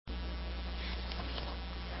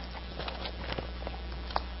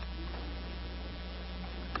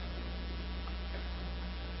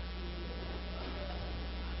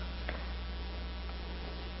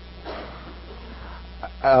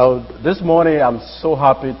This morning, I'm so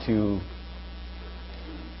happy to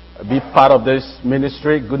be part of this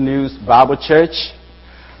ministry, Good News Bible Church.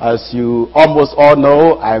 As you almost all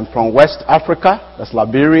know, I'm from West Africa, that's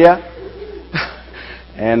Liberia,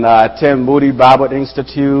 and I attend Moody Bible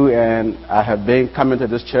Institute, and I have been coming to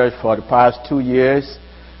this church for the past 2 years.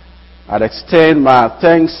 I'd extend my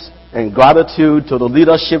thanks and gratitude to the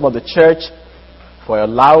leadership of the church for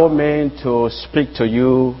allowing me to speak to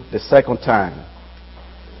you the second time.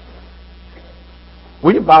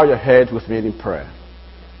 Will you bow your head with me in prayer?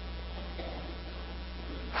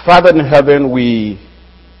 Father in heaven, we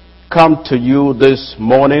come to you this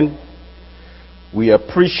morning. We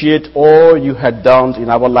appreciate all you had done in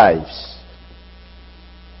our lives.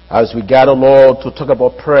 As we gather, Lord, to talk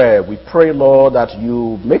about prayer, we pray, Lord, that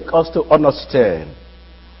you make us to understand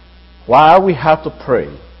why we have to pray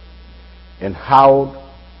and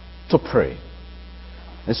how to pray.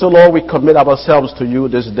 And so, Lord, we commit ourselves to you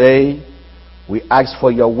this day. We ask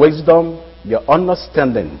for your wisdom, your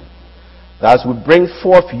understanding, that as we bring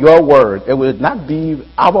forth your word, it will not be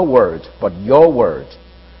our word, but your word,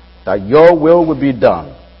 that your will be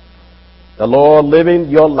done. The Lord, living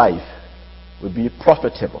your life will be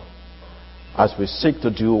profitable as we seek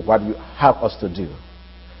to do what you have us to do.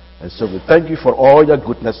 And so we thank you for all your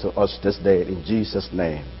goodness to us this day, in Jesus'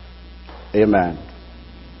 name. Amen.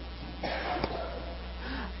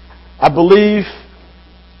 I believe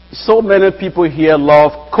so many people here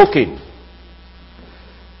love cooking.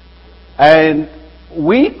 And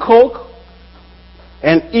we cook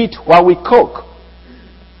and eat while we cook.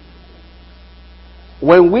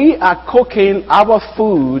 When we are cooking our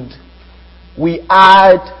food, we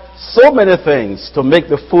add so many things to make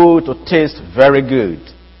the food to taste very good.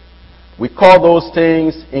 We call those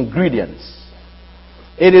things ingredients.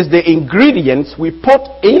 It is the ingredients we put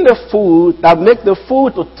in the food that make the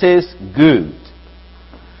food to taste good.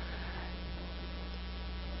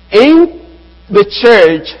 In the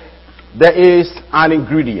church, there is an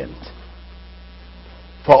ingredient.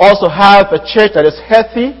 For us to have a church that is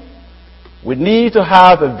healthy, we need to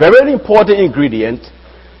have a very important ingredient,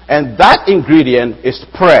 and that ingredient is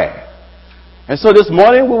prayer. And so this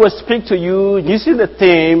morning we will speak to you using the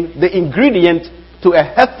theme, the ingredient to a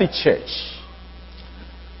healthy church.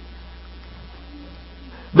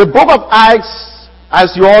 The book of Acts,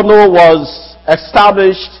 as you all know, was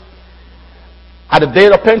established at the day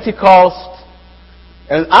of Pentecost.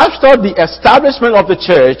 And after the establishment of the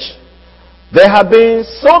church, there have been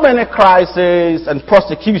so many crises and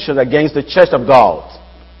persecution against the church of God.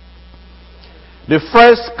 The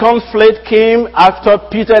first conflict came after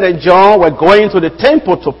Peter and John were going to the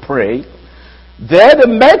temple to pray. There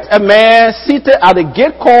they met a man seated at a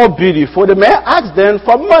gate called Beautiful. The man asked them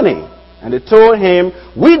for money. And they told him,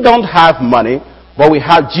 "We don't have money, but we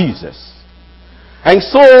have Jesus." And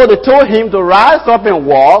so they told him to rise up and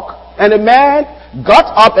walk. And the man got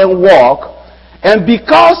up and walked. And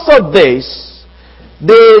because of this,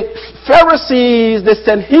 the Pharisees, the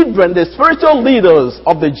Sanhedrin, the spiritual leaders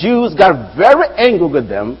of the Jews got very angry with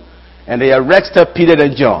them. And they arrested Peter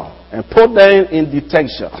and John and put them in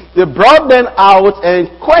detention. They brought them out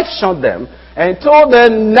and questioned them and told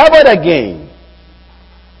them never again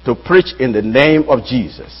to preach in the name of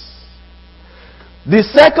Jesus. The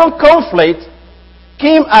second conflict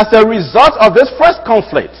came as a result of this first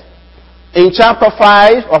conflict. In chapter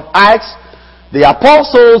 5 of Acts, the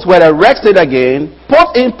apostles were arrested again,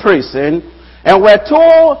 put in prison, and were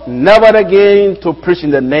told never again to preach in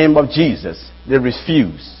the name of Jesus. They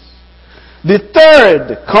refused. The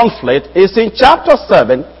third conflict is in chapter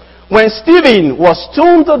 7, when Stephen was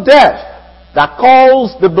stoned to death, that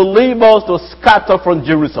caused the believers to scatter from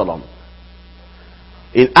Jerusalem.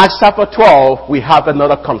 In Acts chapter 12, we have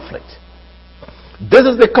another conflict. This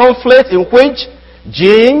is the conflict in which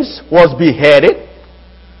James was beheaded,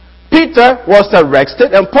 Peter was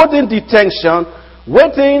arrested and put in detention,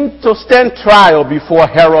 waiting to stand trial before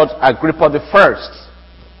Herod Agrippa I.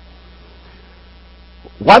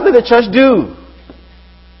 What did the church do?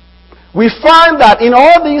 We find that in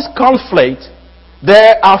all these conflicts,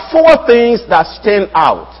 there are four things that stand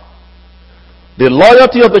out. The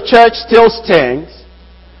loyalty of the church still stands.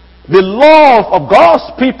 The love of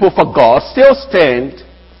God's people for God still stands.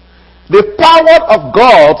 The power of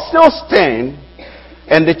God still stands.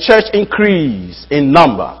 And the church increased in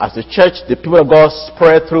number as the people of God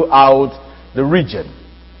spread throughout the region.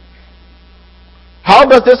 How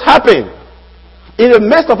does this happen? In the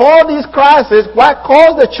midst of all these crises, what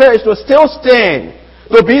caused the church to still stand,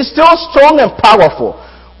 to be still strong and powerful?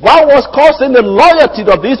 What was causing the loyalty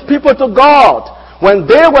of these people to God when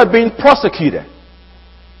they were being persecuted?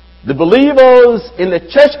 The believers in the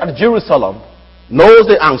church at Jerusalem knows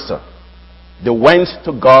the answer. They went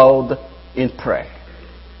to God in prayer.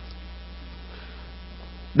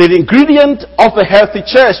 The ingredient of a healthy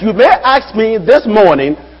church. You may ask me this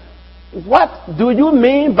morning, what do you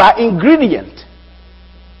mean by ingredient?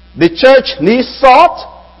 The church needs salt.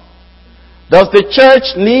 Does the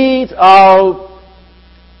church need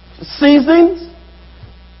seasons?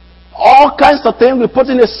 All kinds of things we put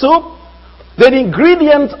in a soup. The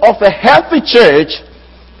ingredient of a healthy church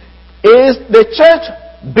is the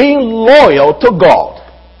church being loyal to God.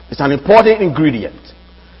 It's an important ingredient.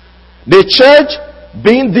 The church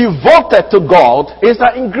being devoted to God is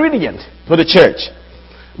an ingredient to the church.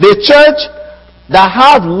 The church that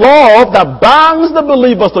has love that binds the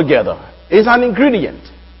believers together is an ingredient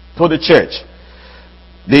to the church.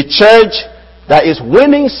 The church that is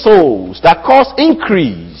winning souls, that cause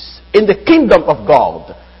increase in the kingdom of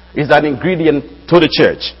God, is an ingredient to the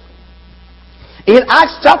church. In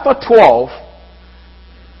Acts chapter 12,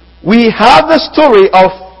 we have the story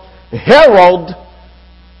of Herod,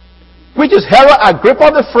 which is Herod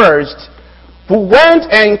Agrippa I, who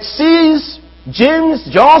went and seized James,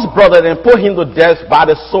 John's brother, and put him to death by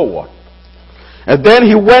the sword. And then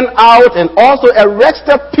he went out and also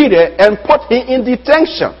arrested Peter and put him in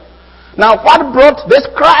detention. Now, what brought this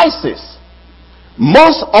crisis?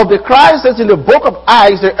 Most of the crises in the book of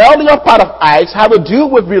Acts, the earlier part of Acts, have to do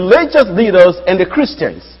with religious leaders and the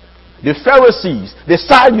Christians. The Pharisees, the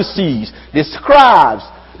Sadducees, the scribes,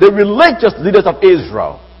 the religious leaders of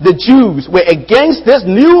Israel, the Jews were against this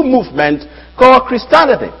new movement called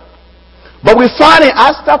Christianity. But we find in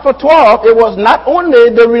Acts chapter 12, it was not only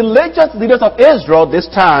the religious leaders of Israel this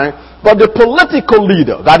time, but the political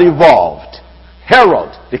leader that evolved.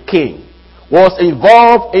 Herod, the king, was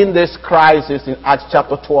involved in this crisis in Acts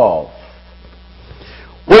chapter 12.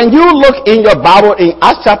 When you look in your Bible in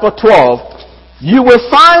Acts chapter 12, you will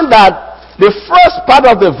find that the first part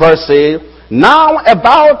of the verse says, now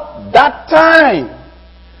about that time,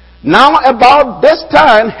 now about this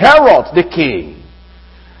time, Herod the king.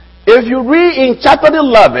 If you read in chapter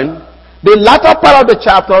 11, the latter part of the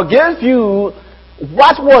chapter gives you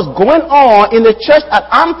what was going on in the church at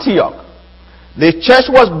Antioch. The church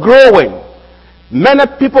was growing. Many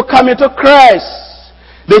people coming to Christ.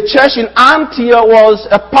 The church in Antioch was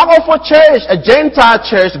a powerful church, a Gentile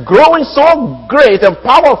church, growing so great and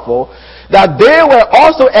powerful that they were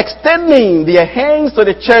also extending their hands to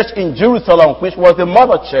the church in Jerusalem, which was the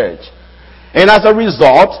mother church. And as a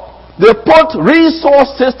result, they put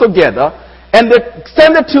resources together and they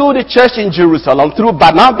sent it to the church in Jerusalem through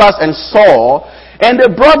Barnabas and Saul, and they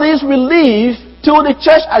brought this relief to the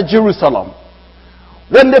church at Jerusalem.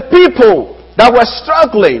 When the people that were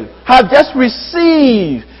struggling had just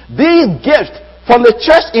received these gifts from the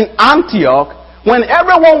church in Antioch, when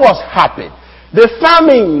everyone was happy, the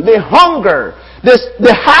famine, the hunger,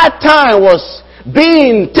 the hard time was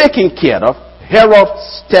being taken care of, Herod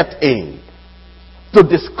stepped in to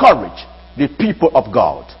discourage the people of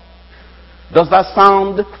God. Does that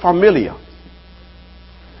sound familiar?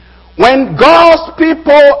 When God's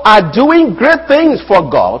people are doing great things for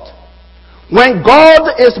God, when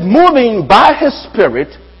God is moving by His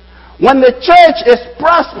Spirit, when the church is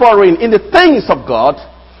prospering in the things of God,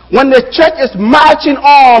 when the church is marching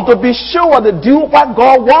on to be sure to do what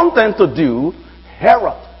God wants them to do,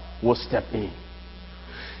 Herod will step in.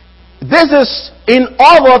 This is in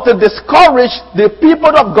order to discourage the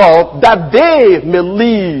people of God that they may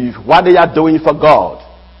leave what they are doing for God.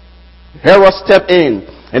 Herod stepped in,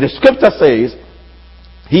 and the scripture says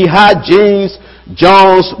he had James,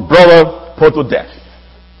 John's brother, put to death.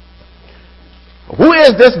 Who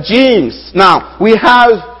is this James? Now, we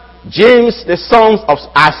have James, the son of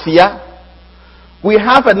Alphaeus. We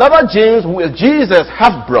have another James who is Jesus'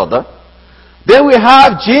 half-brother. Then we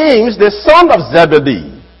have James, the son of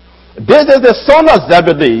Zebedee. This is the son of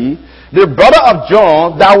Zebedee, the brother of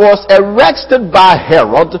John, that was arrested by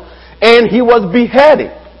Herod, and he was beheaded.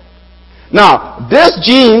 Now, this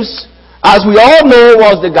James, as we all know,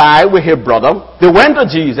 was the guy with his brother. They went to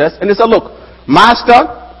Jesus, and they said, look, Master,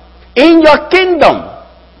 in your kingdom,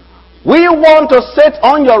 we want to sit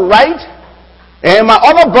on your right, and my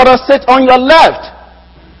other brother sit on your left.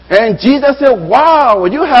 And Jesus said, wow,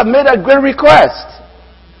 you have made a great request.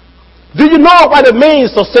 Do you know what it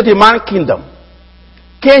means to sit in my kingdom?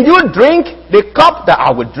 Can you drink the cup that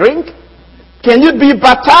I would drink? Can you be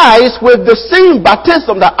baptized with the same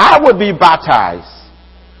baptism that I would be baptized?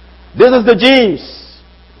 This is the James.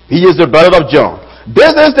 He is the brother of John.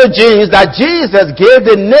 This is the James that Jesus gave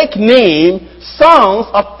the nickname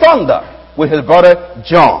Sons of Thunder with his brother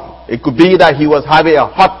John. It could be that he was having a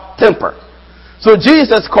hot temper. So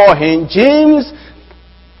Jesus called him James,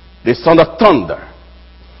 the son of thunder.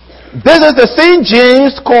 This is the same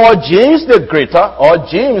James called James the Greater or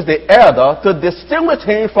James the Elder to distinguish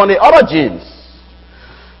him from the other James.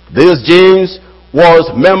 This James was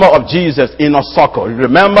member of Jesus in a circle. You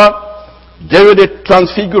remember, during the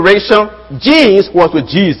transfiguration, James was with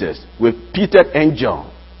Jesus, with Peter and John.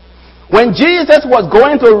 When Jesus was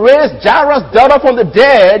going to raise Jairus' daughter from the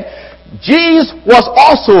dead, James was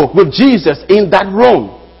also with Jesus in that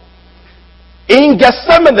room. In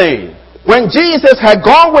Gethsemane, when Jesus had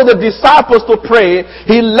gone with the disciples to pray,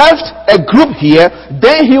 he left a group here,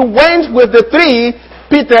 then he went with the three,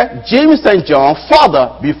 Peter, James, and John,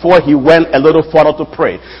 further before he went a little further to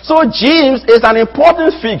pray. So James is an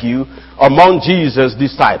important figure among Jesus'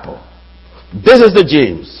 disciples. This is the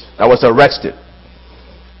James that was arrested.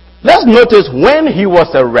 Let's notice when he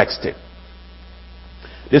was arrested.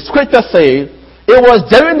 The scripture says it was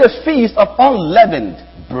during the feast of unleavened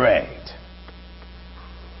bread.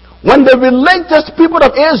 When the religious people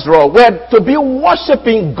of Israel were to be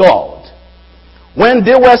worshiping God, when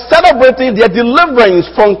they were celebrating their deliverance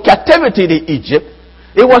from captivity in Egypt,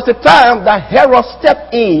 it was the time that Herod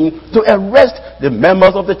stepped in to arrest the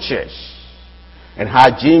members of the church and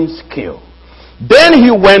had James killed. Then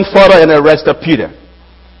he went further and arrested Peter.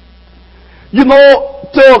 You know,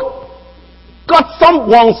 to cut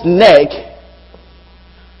someone's neck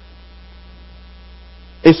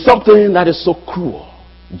is something that is so cruel.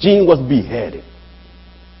 James was beheaded.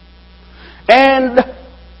 And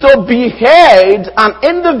to behead an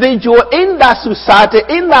individual in that society,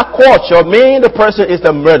 in that culture, means the person is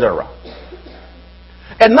a murderer.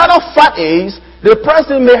 Another fact is, the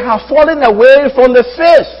person may have fallen away from the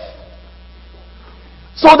faith.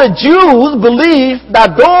 So the Jews believed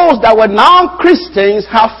that those that were now Christians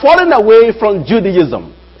have fallen away from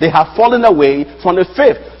Judaism. They have fallen away from the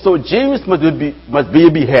faith. So James must be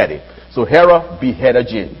beheaded. So Herod beheaded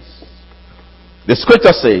James. The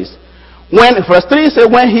scripture says, verse 3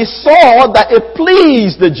 says, when he saw that it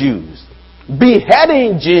pleased the Jews,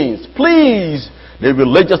 beheading James pleased the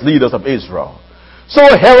religious leaders of Israel. So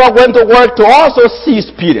Herod went to work to also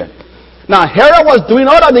seize Peter. Now Herod was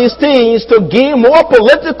doing all of these things to gain more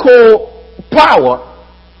political power,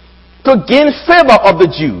 to gain favor of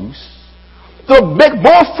the Jews, to make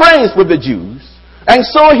more friends with the Jews. And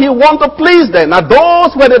so he wanted to please them. Now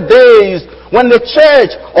those were the days when the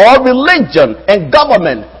church or religion and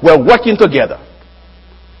government were working together.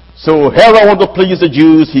 So Herod wanted to please the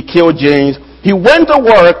Jews. He killed James. He went to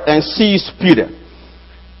work and seized Peter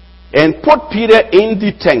and put Peter in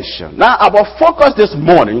detention. Now our focus this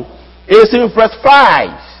morning is in verse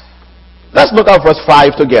 5. Let's look at verse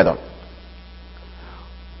 5 together.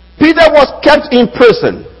 Peter was kept in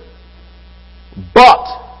prison,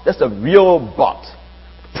 but, that's a real but,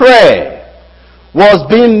 prayer was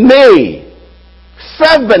being made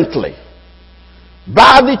fervently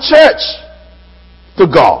by the church to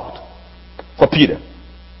God for Peter.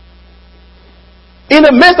 In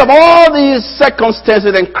the midst of all these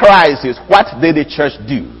circumstances and crises, what did the church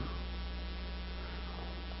do?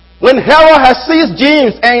 When Herod had seized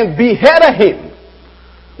James and beheaded him,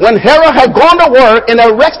 when Herod had gone to work and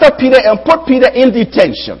arrested Peter and put Peter in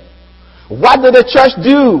detention, what did the church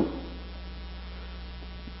do?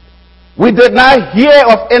 We did not hear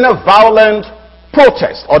of any violent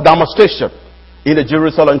protest or demonstration in the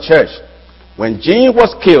Jerusalem church when James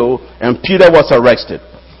was killed and Peter was arrested.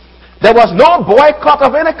 There was no boycott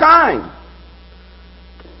of any kind.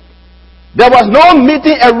 There was no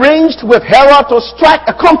meeting arranged with Herod to strike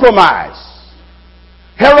a compromise.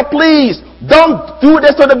 Herod, please, don't do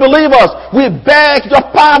this to the believers. We beg your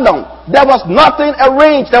pardon. There was nothing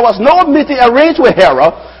arranged. There was no meeting arranged with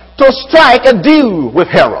Herod to strike a deal with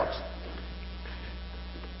Herod.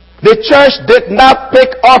 The church did not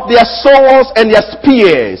pick up their swords and their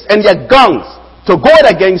spears and their guns to go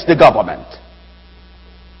against the government.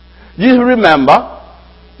 You remember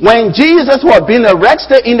when Jesus was being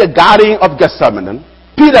arrested in the Garden of Gethsemane,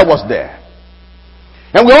 Peter was there.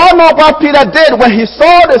 And we all know what Peter did when he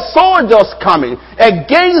saw the soldiers coming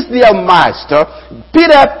against their master.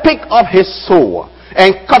 Peter picked up his sword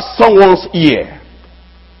and cut someone's ear.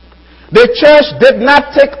 The church did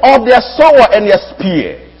not take off their sword and their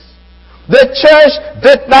spears. The church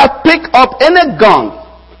did not pick up any gun.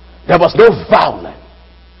 There was no violence.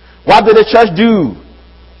 What did the church do?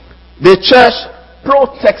 The church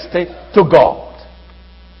protested to God.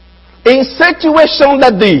 In situations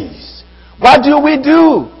like these, what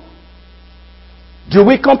do? Do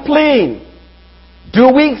we complain?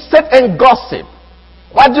 Do we sit and gossip?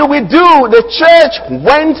 What do? The church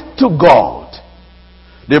went to God.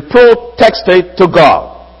 They protested to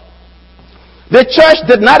God. The church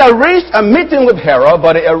did not arrange a meeting with Herod,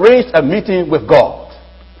 but they arranged a meeting with God.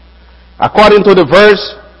 According to the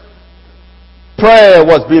verse, prayer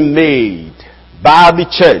was being made by the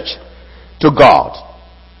church to God.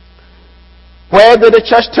 Where did the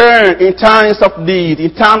church turn in times of need,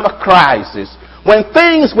 in times of crisis? When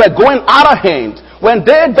things were going out of hand, when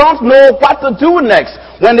they don't know what to do next,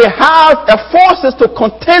 when they have forces to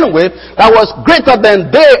contend with that was greater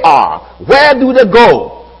than they are, where do they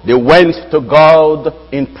go? They went to God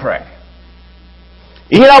in prayer.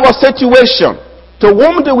 In our situation, to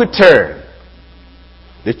whom do we turn?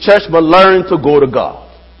 The church will learn to go to God.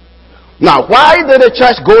 Now, why did the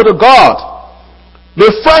church go to God?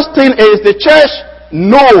 The first thing is the church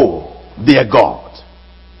know their God.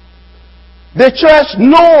 The church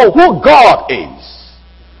know who God is.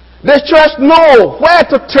 The church know where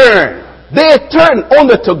to turn. They turn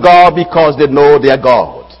only to God because they know their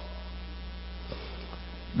God.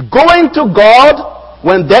 Going to God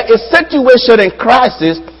when there is situation in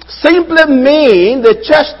crisis simply means the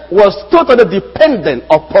church was totally dependent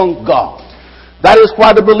upon God. That is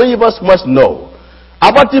what the believers must know.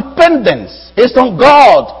 Our dependence is on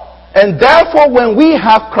God. And therefore, when we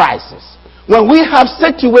have crisis, when we have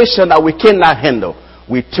situation that we cannot handle,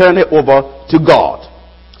 we turn it over to God.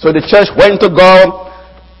 So the church went to God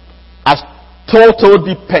as total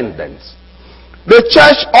dependence. The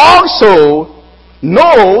church also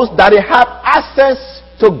knows that they have access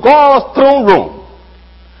to God's throne room.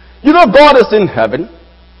 You know, God is in heaven,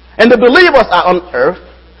 and the believers are on earth,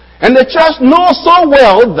 and the church knows so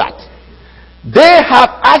well that they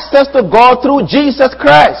have access to God through Jesus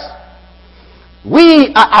Christ.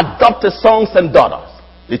 We are adopted sons and daughters.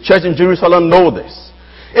 The church in Jerusalem knows this.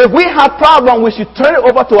 If we have problem, we should turn it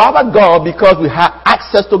over to our God because we have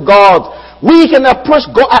access to God. We can approach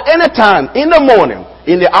God at any time, in the morning,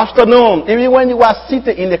 in the afternoon, even when you are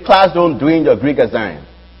sitting in the classroom doing your Greek exam.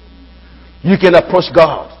 You can approach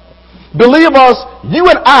God. Believers, you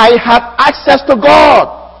and I have access to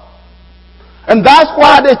God. And that's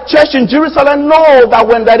why the church in Jerusalem knows that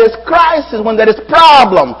when there is crisis, when there is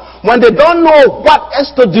problem, when they don't know what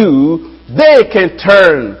else to do, they can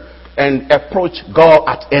turn and approach God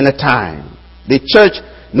at any time. The church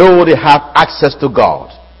knows they have access to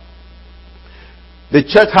God. The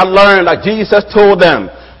church had learned that Jesus told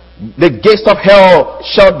them, the gates of hell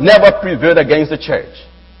shall never prevail against the church.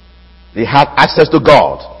 They have access to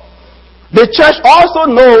God. The church also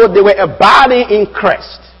knows they were abiding in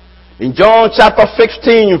Christ. In John chapter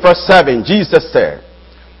 15 verse 7, Jesus said,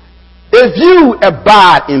 if you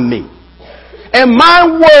abide in me, and my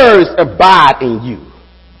words abide in you,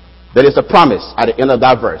 there is a promise at the end of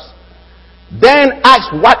that verse. Then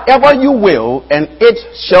ask whatever you will, and it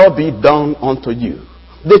shall be done unto you.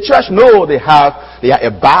 The church knows they are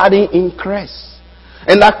abiding in Christ.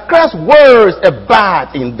 And that Christ's words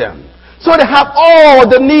abide in them. So they have all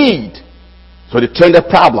the need. So they turn the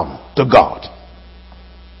problem to God.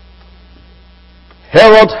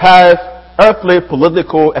 Herod had earthly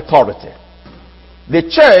political authority. The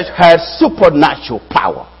church has supernatural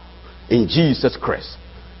power in Jesus Christ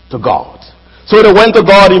to God. So they went to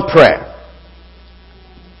God in prayer.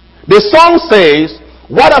 The song says,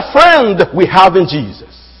 what a friend we have in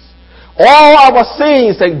Jesus. All our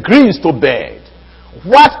sins and griefs to bear.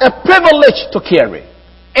 What a privilege to carry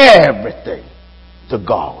everything to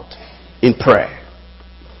God in prayer.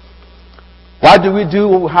 What do we do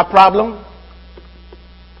when we have problem?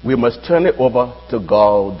 We must turn it over to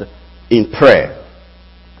God in prayer.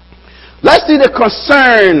 Let's see the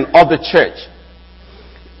concern of the church.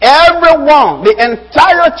 Everyone, the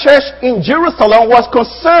entire church in Jerusalem was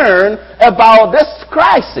concerned about this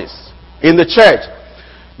crisis in the church.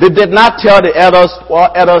 They did not tell the elders,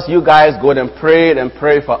 well, elders, you guys go and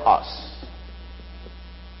pray for us.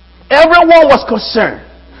 Everyone was concerned.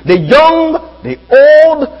 The young, the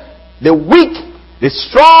old, the weak, the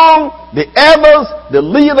strong, the elders, the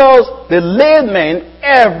leaders, the laymen,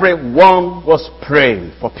 everyone was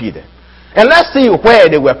praying for Peter. And let's see where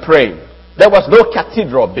they were praying. There was no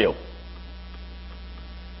cathedral built.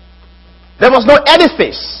 There was no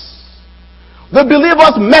edifice. The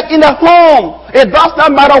believers met in a home. It does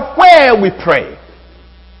not matter where we pray.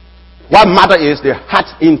 What matters is the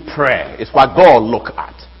heart in prayer. It's what God looks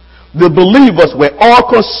at. The believers were all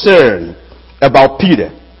concerned about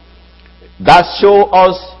Peter. That shows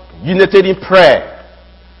us unity in prayer.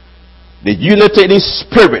 The unity in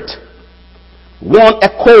spirit. One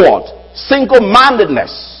accord.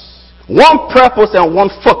 Single-mindedness. One purpose and one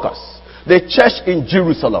focus. The church in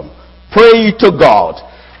Jerusalem prayed to God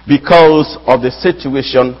because of the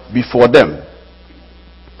situation before them.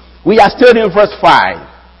 We are still in verse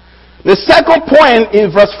 5. The second point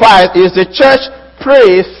in verse 5 is the church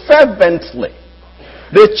prayed fervently.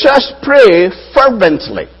 The church prayed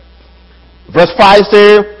fervently. Verse 5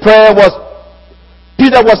 says,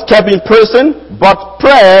 Peter was kept in prison, but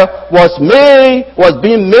prayer was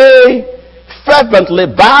being made fervently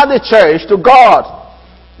by the church to God.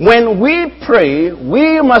 When we pray,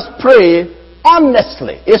 we must pray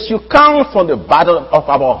honestly. It should come from the bottom of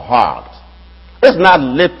our heart. It's not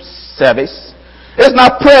lip service. It's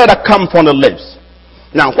not prayer that comes from the lips.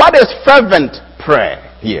 Now, what is fervent prayer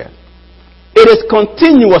here? It is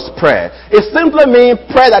continuous prayer. It simply means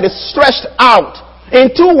prayer that is stretched out in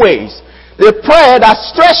two ways. The prayer that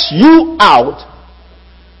stretches you out,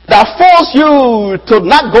 that forces you to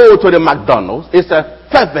not go to the McDonald's, is a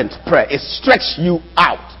fervent prayer. It stretches you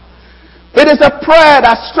out. It is a prayer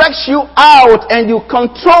that stretches you out and you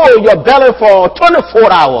control your belly for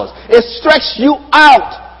 24 hours. It stretches you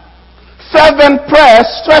out. Fervent prayer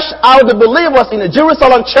stretched out the believers in the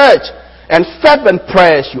Jerusalem church, and fervent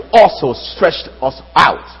prayers you also stretched us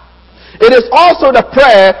out. It is also the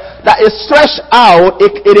prayer that is stretched out.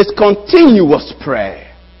 It is continuous prayer.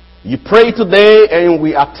 You pray today and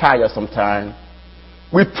we are tired sometimes.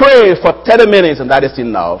 We pray for 30 minutes and that is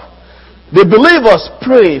enough. The believers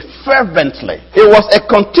pray fervently. It was a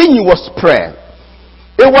continuous prayer.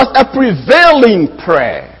 It was a prevailing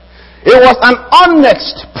prayer. It was an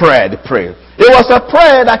honest prayer, the prayer. It was a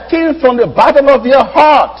prayer that came from the bottom of your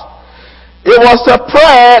heart. It was a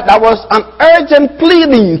prayer that was an urgent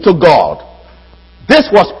pleading to God. This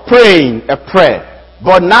was praying a prayer,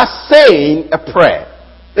 but not saying a prayer.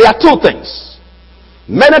 There are two things.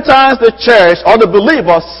 Many times the church or the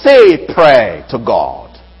believers say prayer to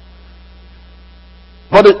God.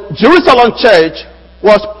 But the Jerusalem church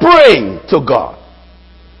was praying to God.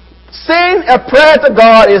 Saying a prayer to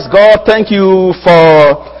God is, God, thank you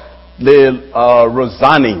for the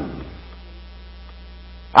Rosaning.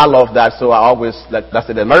 I love that, so I always, that's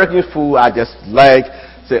the American food, I just like,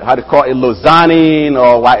 say, how to call it, lasagna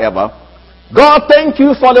or whatever. God, thank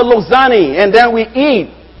you for the lasagna, and then we eat.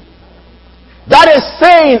 That is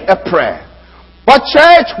saying a prayer. But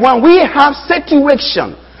church, when we have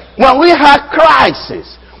situation, when we have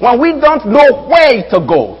crisis, when we don't know where to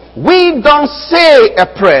go, we don't say a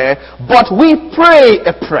prayer, but we pray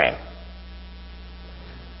a prayer.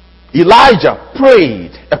 Elijah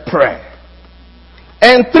prayed a prayer.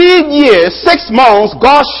 And 3 years, 6 months,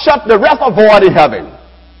 God shut the reservoir in heaven.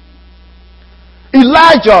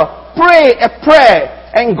 Elijah prayed a prayer,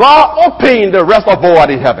 and God opened the reservoir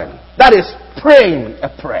in heaven. That is praying a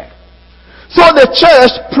prayer. So the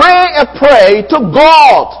church prayed a prayer to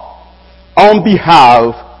God on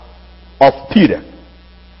behalf of Peter.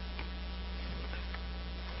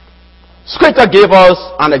 Scripture gave us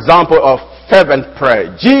an example of fervent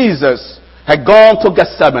prayer. Jesus had gone to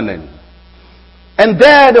Gethsemane. And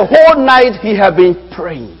there the whole night he had been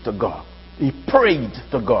praying to God. He prayed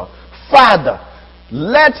to God. Father,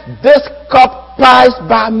 let this cup pass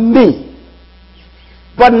by me.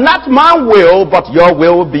 But not my will, but your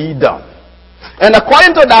will be done. And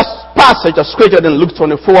according to that passage of scripture in Luke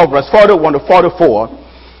 24, verse 41 to 44,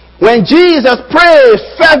 when Jesus prayed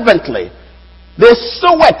fervently, the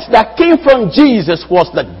sweat that came from Jesus was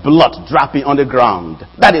like blood dropping on the ground.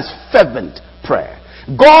 That is fervent prayer.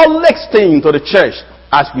 God listening to the church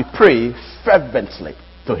as we pray fervently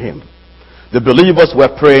to Him. The believers were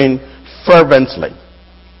praying fervently.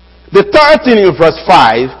 The third thing in verse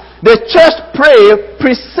 5, the church prayed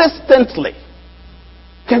persistently.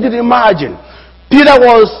 Can you imagine? Peter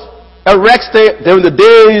was arrested during the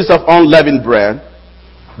days of unleavened bread.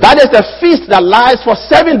 That is a feast that lasts for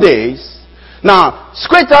 7 days. Now,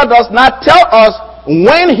 scripture does not tell us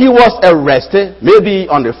when he was arrested, maybe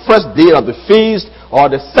on the first day of the feast or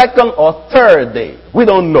the second or third day. We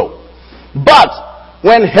don't know. But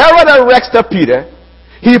when Herod arrested Peter,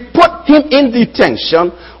 he put him in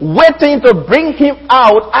detention, waiting to bring him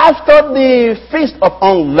out after the feast of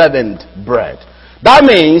unleavened bread. That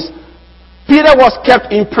means Peter was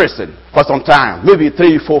kept in prison for some time, maybe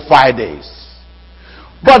 3, 4, 5 days.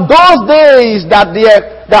 But those days that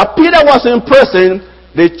Peter was in prison,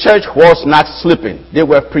 the church was not sleeping. They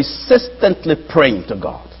were persistently praying to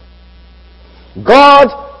God.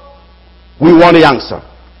 God, we want the answer.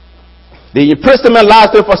 The imprisonment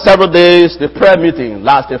lasted for several days. The prayer meeting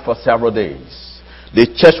lasted for several days. The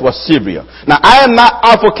church was severe. Now, I am not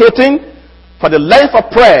advocating for the length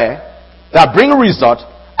of prayer that bring result.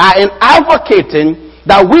 I am advocating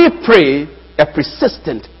that we pray a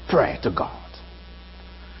persistent prayer to God.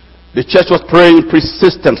 The church was praying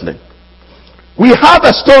persistently. We have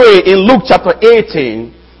a story in Luke chapter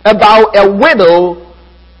 18 about a widow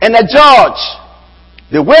and a judge.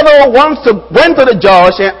 The widow went to the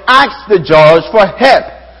judge and asked the judge for help.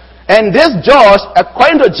 And this judge,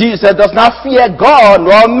 according to Jesus, does not fear God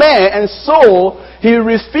nor man, and so he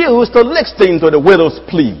refused to listen to the widow's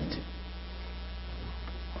plea.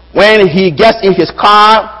 When he gets in his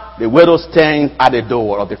car, the widow stands at the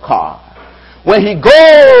door of the car. When he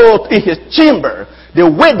goes in his chamber, the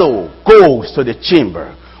widow goes to the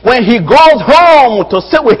chamber. When he goes home to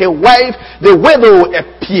sit with his wife, the widow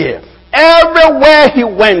appears. Everywhere he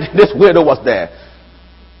went, this widow was there.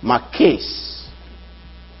 My case.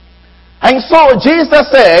 And so Jesus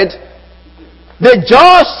said, the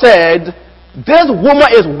judge said, this woman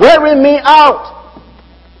is wearing me out.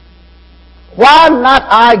 Why not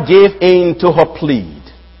I give in to her plea?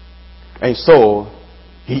 And so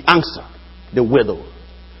he answered the widow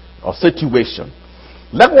or situation.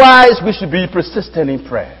 Likewise, we should be persistent in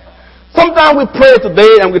prayer. Sometimes we pray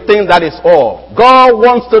today and we think that is all. God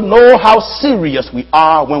wants to know how serious we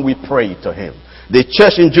are when we pray to him. The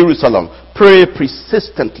church in Jerusalem prayed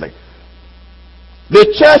persistently. The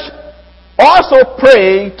church also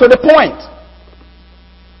prayed to the point.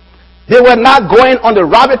 They were not going on the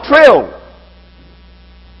rabbit trail.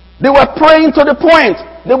 They were praying to the point.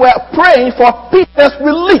 They were praying for Peter's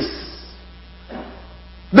release.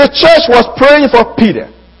 The church was praying for Peter.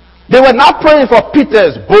 They were not praying for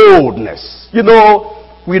Peter's boldness. You know,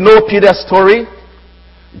 we know Peter's story.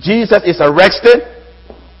 Jesus is arrested,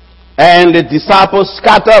 and the disciples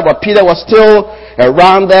scattered, but Peter was still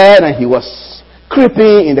around there, and he was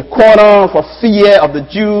creeping in the corner for fear of the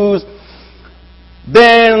Jews.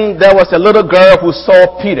 Then there was a little girl who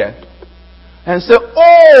saw Peter and said,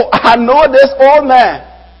 "Oh, I know this old man.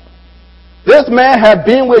 This man had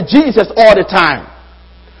been with Jesus all the time.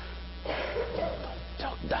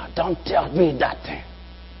 Don't tell me that thing."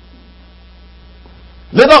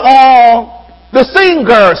 Later on, the same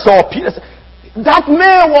girl saw Peter. Said, "That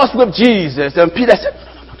man was with Jesus." And Peter said,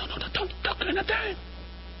 "No, don't talk anything."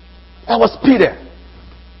 That was Peter.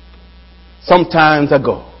 Some time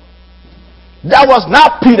ago. That was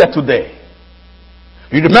not Peter today.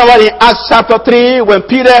 You remember in Acts chapter 3 when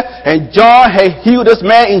Peter and John had healed this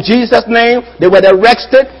man in Jesus' name, they were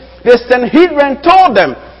arrested. The Sanhedrin told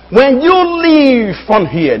them, "When you leave from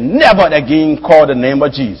here, never again call the name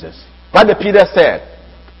of Jesus." What did Peter say?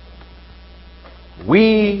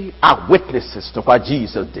 "We are witnesses to what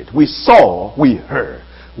Jesus did. We saw, we heard.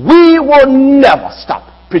 We will never stop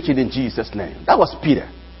preaching in Jesus' name." That was Peter.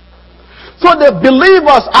 So the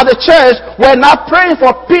believers at the church were not praying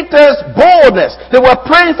for Peter's boldness. They were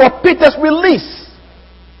praying for Peter's release.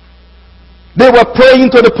 They were praying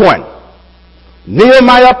to the point.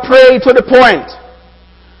 Nehemiah prayed to the point.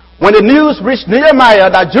 When the news reached Nehemiah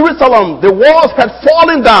that Jerusalem, the walls had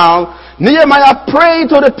fallen down, Nehemiah prayed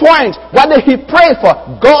to the point. What did he pray for?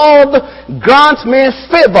 "God, grant me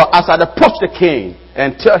favor as I approach the king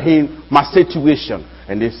and tell him my situation,"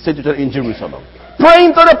 and the situation in Jerusalem.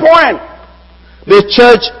 Praying to the point. The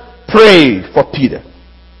church prayed for Peter.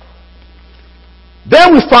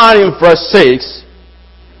 Then we find in verse 6,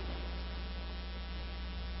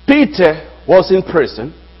 Peter was in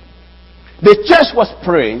prison. The church was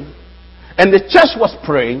praying, and the church was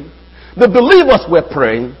praying. The believers were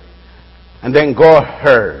praying, and then God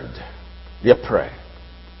heard their prayer.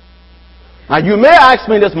 Now you may ask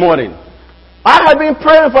me this morning, I have been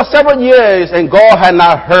praying for several years, and God had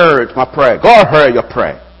not heard my prayer. God heard your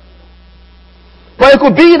prayer. But it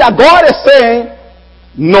could be that God is saying,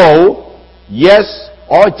 no, yes,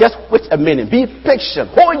 or just wait a minute. Be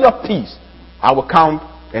patient. Hold your peace. I will come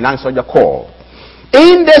and answer your call.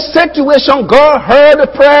 In this situation, God heard the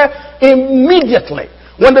prayer immediately.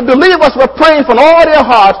 When the believers were praying from all their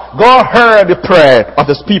hearts, God heard the prayer of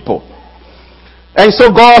his people. And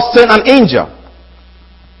so God sent an angel.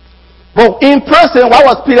 But in prison, what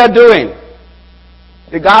was Peter doing?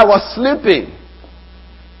 The guy was sleeping.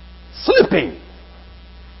 Sleeping.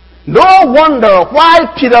 No wonder why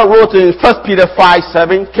Peter wrote in 1 Peter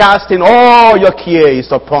 5:7, "Casting all your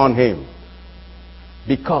cares upon him,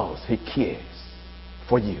 because he cares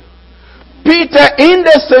for you." Peter, in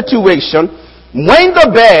this situation, went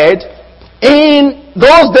to bed. In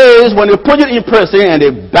those days, when they put you in prison and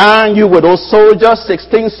they bind you with those soldiers,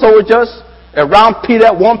 16 soldiers, around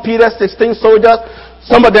Peter, 1 Peter, 16 soldiers.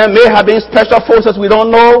 Some of them may have been special forces, we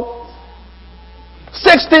don't know.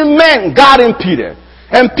 16 men guarding Peter.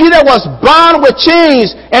 And Peter was bound with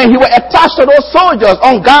chains, and he was attached to those soldiers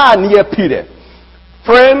on guard near Peter.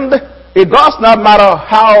 Friend, it does not matter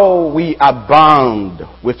how we are bound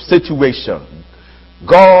with situation.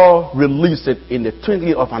 God released it in the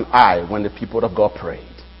twinkling of an eye when the people of God prayed.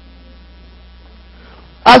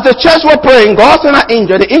 As the church was praying, God sent an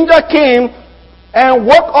angel. The angel came and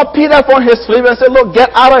woke up Peter from his sleep and said, "Look,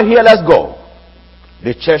 get out of here, let's go."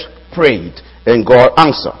 The church prayed, and God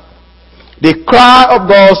answered. The cry of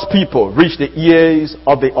God's people reached the ears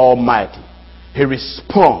of the Almighty. He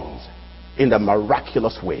responds in a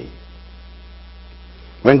miraculous way.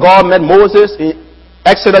 When God met Moses in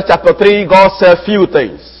Exodus chapter 3, God said a few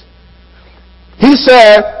things. He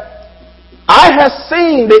said, I have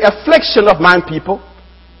seen the affliction of my people.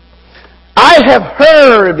 I have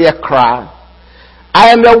heard their cry. I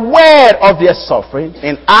am aware of their suffering,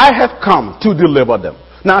 and I have come to deliver them.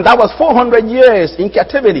 Now that was 400 years in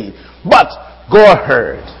captivity, but God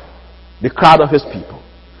heard the cry of his people.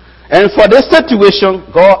 And for this situation,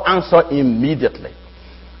 God answered immediately.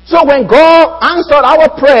 So when God answered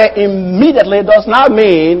our prayer immediately, does not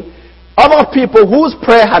mean other people whose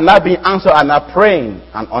prayer had not been answered are not praying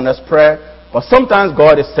an honest prayer. But sometimes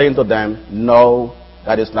God is saying to them, no,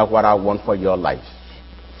 that is not what I want for your life.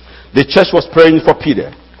 The church was praying for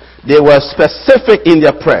Peter. They were specific in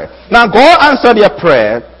their prayer. Now God answered their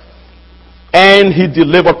prayer and he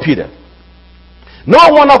delivered Peter. No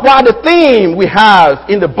wonder why the theme we have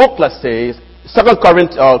in the booklet says, 2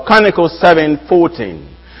 Chronicles 7:14.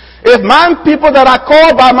 If my people that are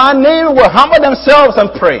called by my name will humble themselves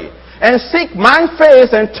and pray, and seek my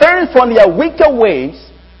face and turn from their wicked ways,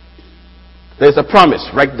 there's a promise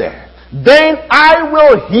right there. Then I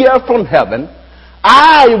will hear from heaven,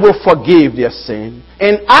 I will forgive their sin,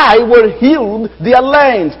 and I will heal their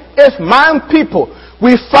land. If my people,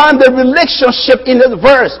 we find the relationship in this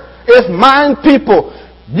verse. If my people,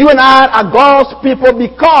 you and I are God's people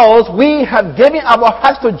because we have given our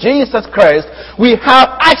hearts to Jesus Christ. We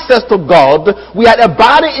have access to God. We are a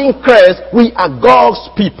body in Christ. We are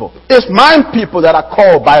God's people. It's my people that are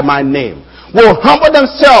called by my name. Will humble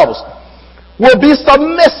themselves. Will be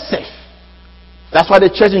submissive. That's what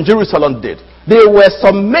the church in Jerusalem did. They were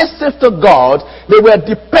submissive to God. They were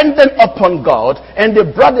dependent upon God. And they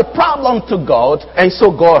brought the problem to God. And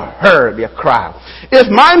so God heard their cry. If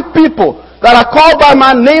my people that are called by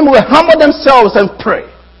my name will humble themselves and pray.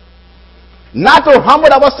 Not to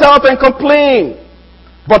humble ourselves and complain,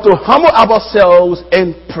 but to humble ourselves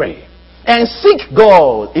and pray. And seek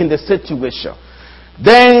God in the situation.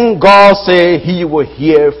 Then God said he will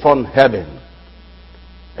hear from heaven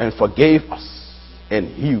and forgave us and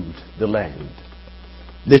healed the land.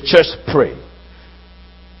 The church prayed.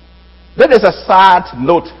 There is a sad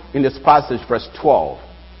note in this passage, verse 12.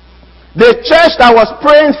 The church that was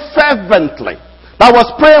praying fervently, that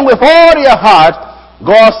was praying with all their heart,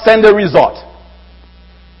 God sent the result.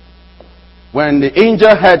 When the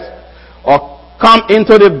angel had come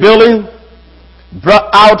into the building, brought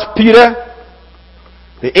out Peter,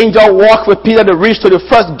 the angel walked with Peter to reach to the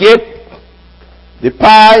first gate. They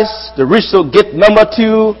passed, they reached to gate number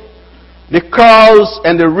 2, they crossed,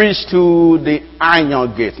 and they reached to the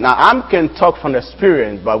iron gate. Now, I can talk from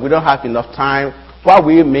experience, but we don't have enough time. What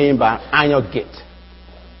we mean by iron gate.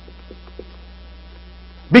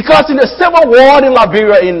 Because in the Civil War in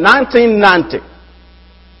Liberia in 1990,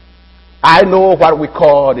 I know what we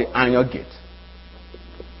call the iron gate.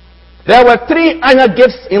 There were 3 iron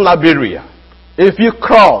gates in Liberia. If you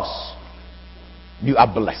cross, you are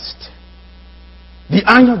blessed. The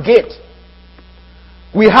iron gate.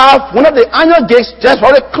 We have one of the iron gates just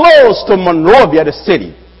very close to Monrovia, the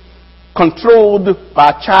city, controlled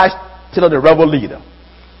by Charles Taylor, the rebel leader.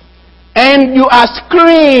 And you are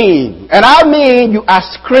screamed. And I mean you are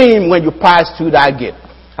screamed when you pass through that gate.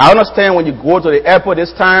 I understand when you go to the airport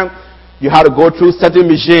this time, you have to go through certain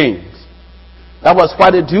machines. That was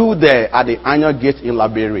what they do there at the iron gate in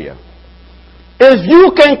Liberia. If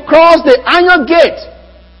you can cross the iron gate,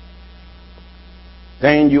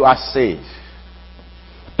 then you are safe.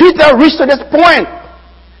 Peter reached to this point,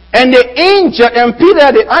 and the angel and Peter,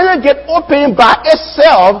 the iron gate opened by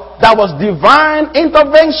itself. That was divine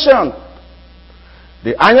intervention.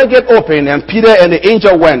 The iron gate opened, and Peter and the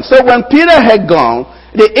angel went. So when Peter had gone,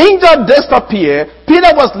 the angel disappeared. Peter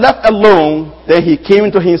was left alone. Then he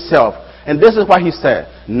came to himself. And this is what he said.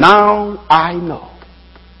 Now I know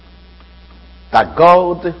that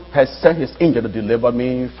God has sent his angel to deliver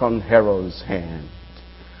me from Herod's hand.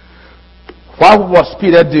 What was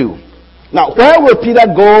Peter do? Now, where will Peter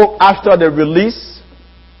go after the release?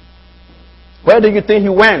 Where do you think he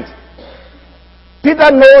went?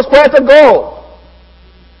 Peter knows where to go.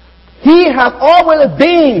 He has always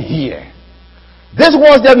been here. This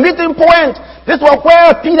was the meeting point. This was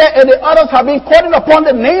where Peter and the others have been calling upon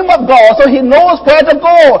the name of God. So he knows where to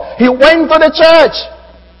go. He went to the church.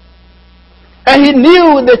 And he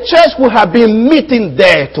knew the church would have been meeting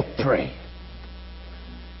there to pray.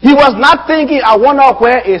 He was not thinking, I wonder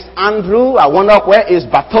where is Andrew, I wonder where is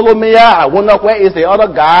Bartholomew, I wonder where is the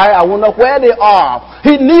other guy, I wonder where they are.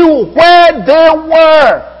 He knew where they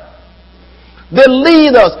were. the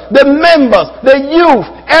leaders, the members, the youth,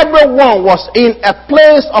 everyone was in a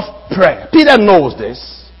place of prayer. Peter knows this.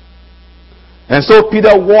 And so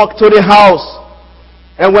Peter walked to the house.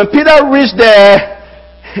 And when Peter reached there,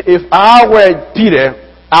 if I were Peter,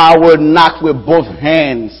 I would knock with both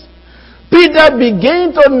hands. Peter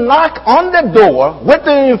began to knock on the door,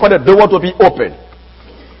 waiting for the door to be opened.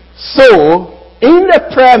 So, in the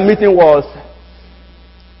prayer meeting was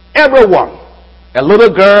everyone. A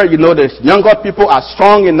little girl, the younger people are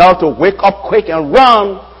strong enough to wake up quick and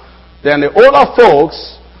run than the older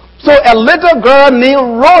folks. So a little girl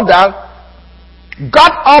named Rhoda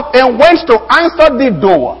got up and went to answer the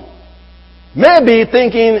door. Maybe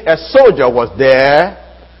thinking a soldier was there.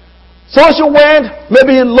 So she went,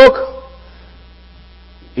 maybe look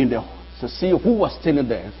in the to see who was standing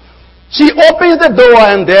there. She opens the door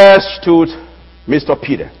and there stood Mr.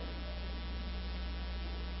 Peter.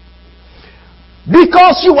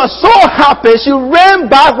 Because she was so happy, she ran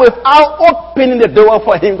back without opening the door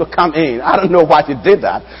for him to come in. I don't know why she did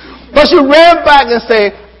that. But she ran back and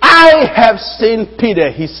said, I have seen Peter.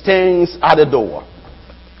 He stands at the door.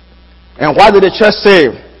 And what did the church say?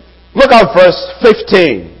 Look at verse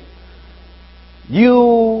 15.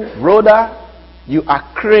 You, Rhoda, you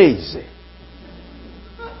are crazy.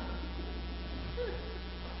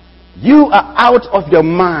 You are out of your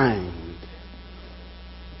mind.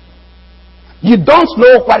 You don't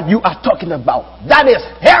know what you are talking about. That is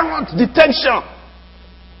Herod's detention.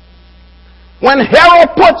 When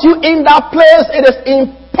Herod put you in that place, it is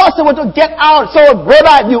impossible to get out. So,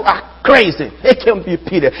 brother, you are crazy. It can't be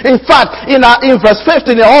Peter. In fact, in verse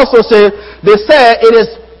 15, they also say, it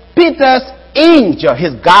is Peter's angel,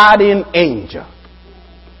 his guardian angel.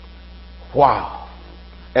 Wow.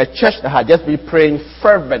 A church that had just been praying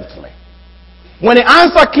fervently. When the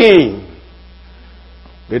answer came,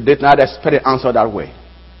 they did not expect the answer that way.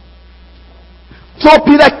 So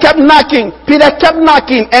Peter kept knocking.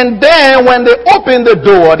 And then when they opened the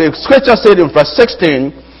door, the scripture said in verse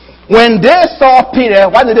 16, when they saw Peter,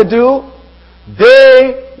 what did they do?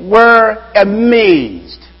 They were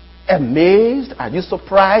amazed. Amazed? Are you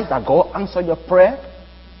surprised that God answered your prayer?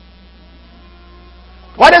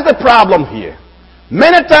 What is the problem here?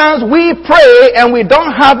 Many times we pray and we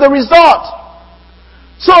don't have the result.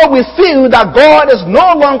 So we feel that God is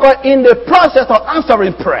no longer in the process of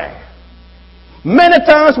answering prayer. Many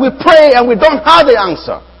times we pray and we don't have the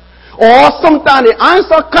answer. Or sometimes the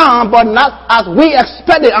answer comes but not as we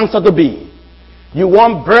expect the answer to be. You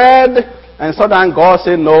want bread and sometimes God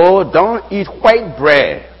says, no, don't eat white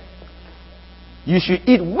bread. You should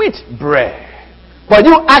eat wheat bread. But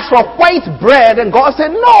you ask for white bread and God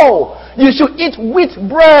said, no, you should eat wheat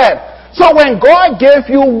bread. So when God gave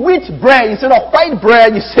you wheat bread instead of white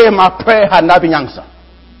bread, you say, my prayer had not been answered.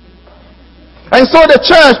 And so the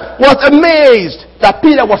church was amazed that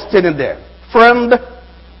Peter was standing there. Friend,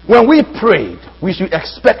 when we prayed, we should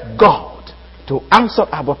expect God to answer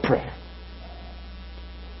our prayer.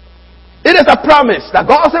 It is a promise that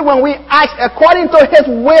God said when we ask according to His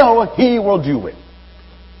will, He will do it.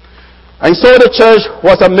 And so the church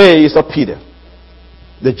was amazed of Peter.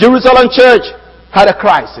 The Jerusalem church had a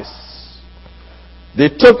crisis. They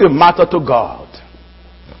took the matter to God.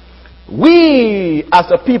 We as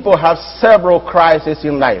a people have several crises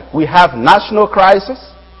in life. We have national crisis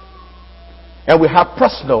and we have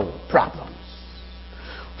personal problems.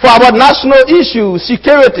 For our national issue,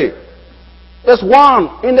 security is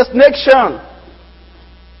one in this nation.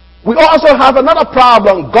 We also have another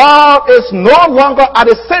problem. God is no longer at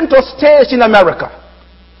the center stage in America.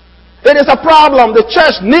 It is a problem the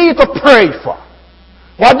church needs to pray for.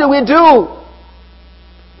 What do?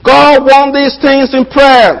 God wants these things in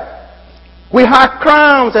prayer. We have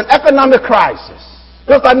crimes and economic crisis.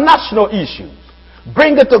 Those are national issues.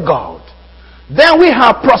 Bring it to God. Then we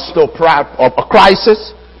have personal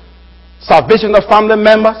crisis, salvation of family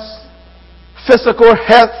members, physical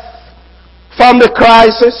health, family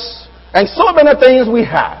crisis, and so many things we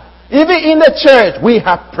have. Even in the church, we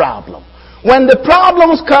have problems. When the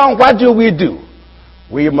problems come, what do?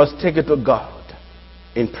 We must take it to God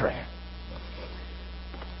in prayer.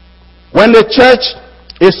 When the church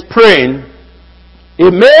is praying,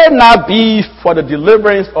 it may not be for the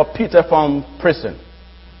deliverance of Peter from prison.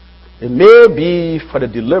 It may be for the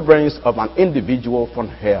deliverance of an individual from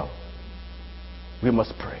hell. We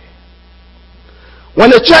must pray. When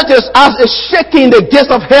the church is shaking the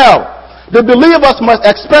gates of hell, the believers must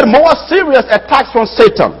expect more serious attacks from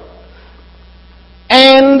Satan.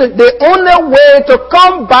 And the only way to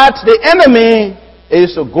combat the enemy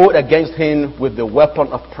is to go against him with the weapon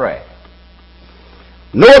of prayer.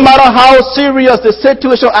 No matter how serious the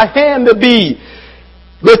situation at hand may be,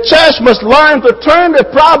 The church must learn to turn the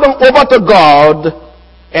problem over to God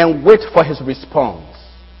and wait for his response.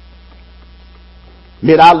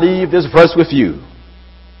 May I leave this verse with you.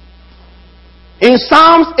 In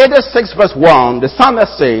Psalms 86 verse 1, the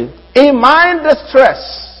psalmist says, in my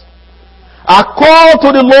distress, I called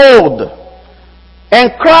to the Lord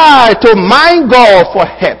and cried to my God for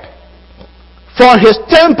help. From his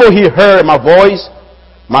temple he heard my voice.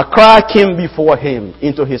 My cry came before him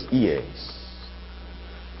into his ears.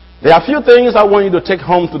 There are a few things I want you to take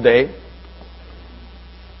home today.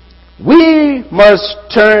 We must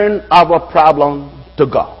turn our problem to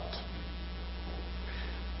God.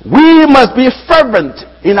 We must be fervent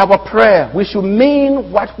in our prayer. We should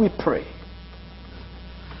mean what we pray.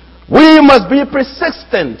 We must be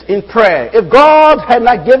persistent in prayer. If God had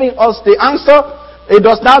not given us the answer, it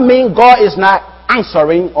does not mean God is not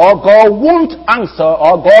answering, or God won't answer,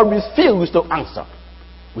 or God refuses to answer.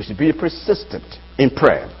 We should be persistent in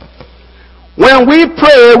prayer. When we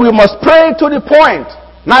pray, we must pray to the point,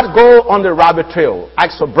 not go on the rabbit trail.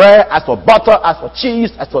 Ask for bread, ask for butter, ask for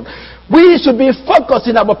cheese, ask for... We should be focused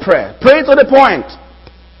in our prayer. Pray to the point.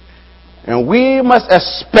 And we must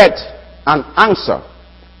expect an answer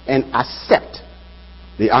and accept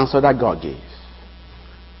the answer that God gave.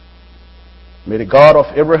 May the God of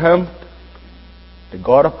Abraham, the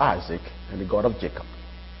God of Isaac, and the God of Jacob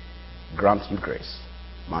grant you grace,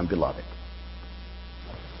 my beloved.